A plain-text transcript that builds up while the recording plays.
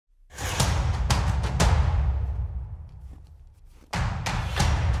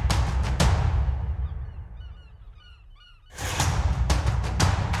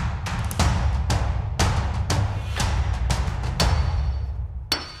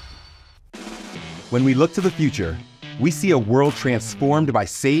When we look to the future, we see a world transformed by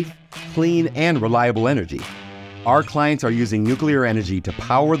safe, clean, and reliable energy. Our clients are using nuclear energy to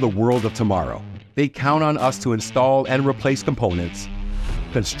power the world of tomorrow. They count on us to install and replace components,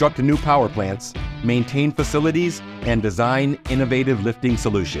 construct new power plants, maintain facilities, and design innovative lifting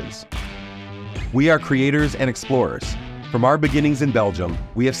solutions. We are creators and explorers. From our beginnings in Belgium,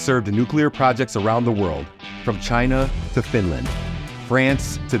 we have served nuclear projects around the world, from China to Finland,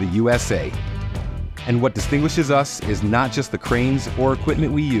 France to the USA. And what distinguishes us is not just the cranes or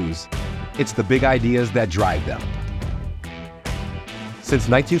equipment we use, it's the big ideas that drive them. Since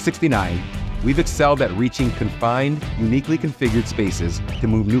 1969, we've excelled at reaching confined, uniquely configured spaces to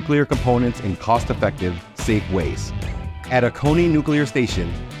move nuclear components in cost-effective, safe ways. At Oconee Nuclear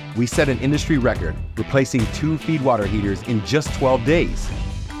Station, we set an industry record, replacing 2 feed water heaters in just 12 days.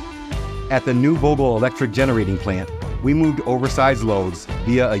 At the new Vogtle electric generating plant, we moved oversized loads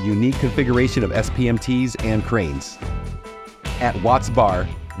via a unique configuration of SPMTs and cranes. At Watts Bar,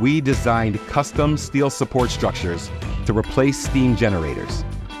 we designed custom steel support structures to replace steam generators.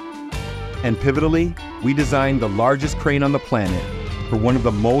 And pivotally, we designed the largest crane on the planet for one of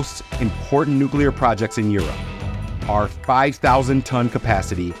the most important nuclear projects in Europe, our 5,000-ton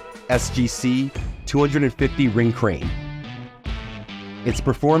capacity SGC 250 ring crane. It's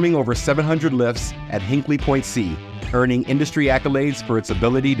performing over 700 lifts at Hinkley Point C, earning industry accolades for its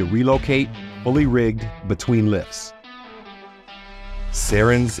ability to relocate fully rigged between lifts.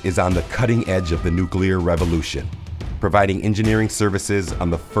 Sarens is on the cutting edge of the nuclear revolution, providing engineering services on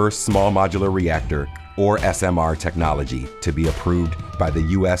the first small modular reactor, or SMR technology, to be approved by the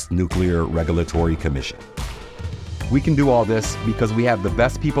U.S. Nuclear Regulatory Commission. We can do all this because we have the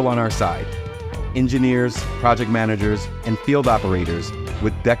best people on our side: engineers, project managers, and field operators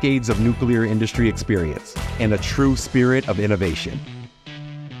with decades of nuclear industry experience and a true spirit of innovation.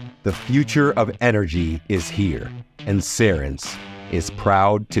 The future of energy is here, and Sarens is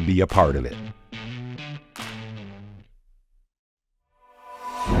proud to be a part of it.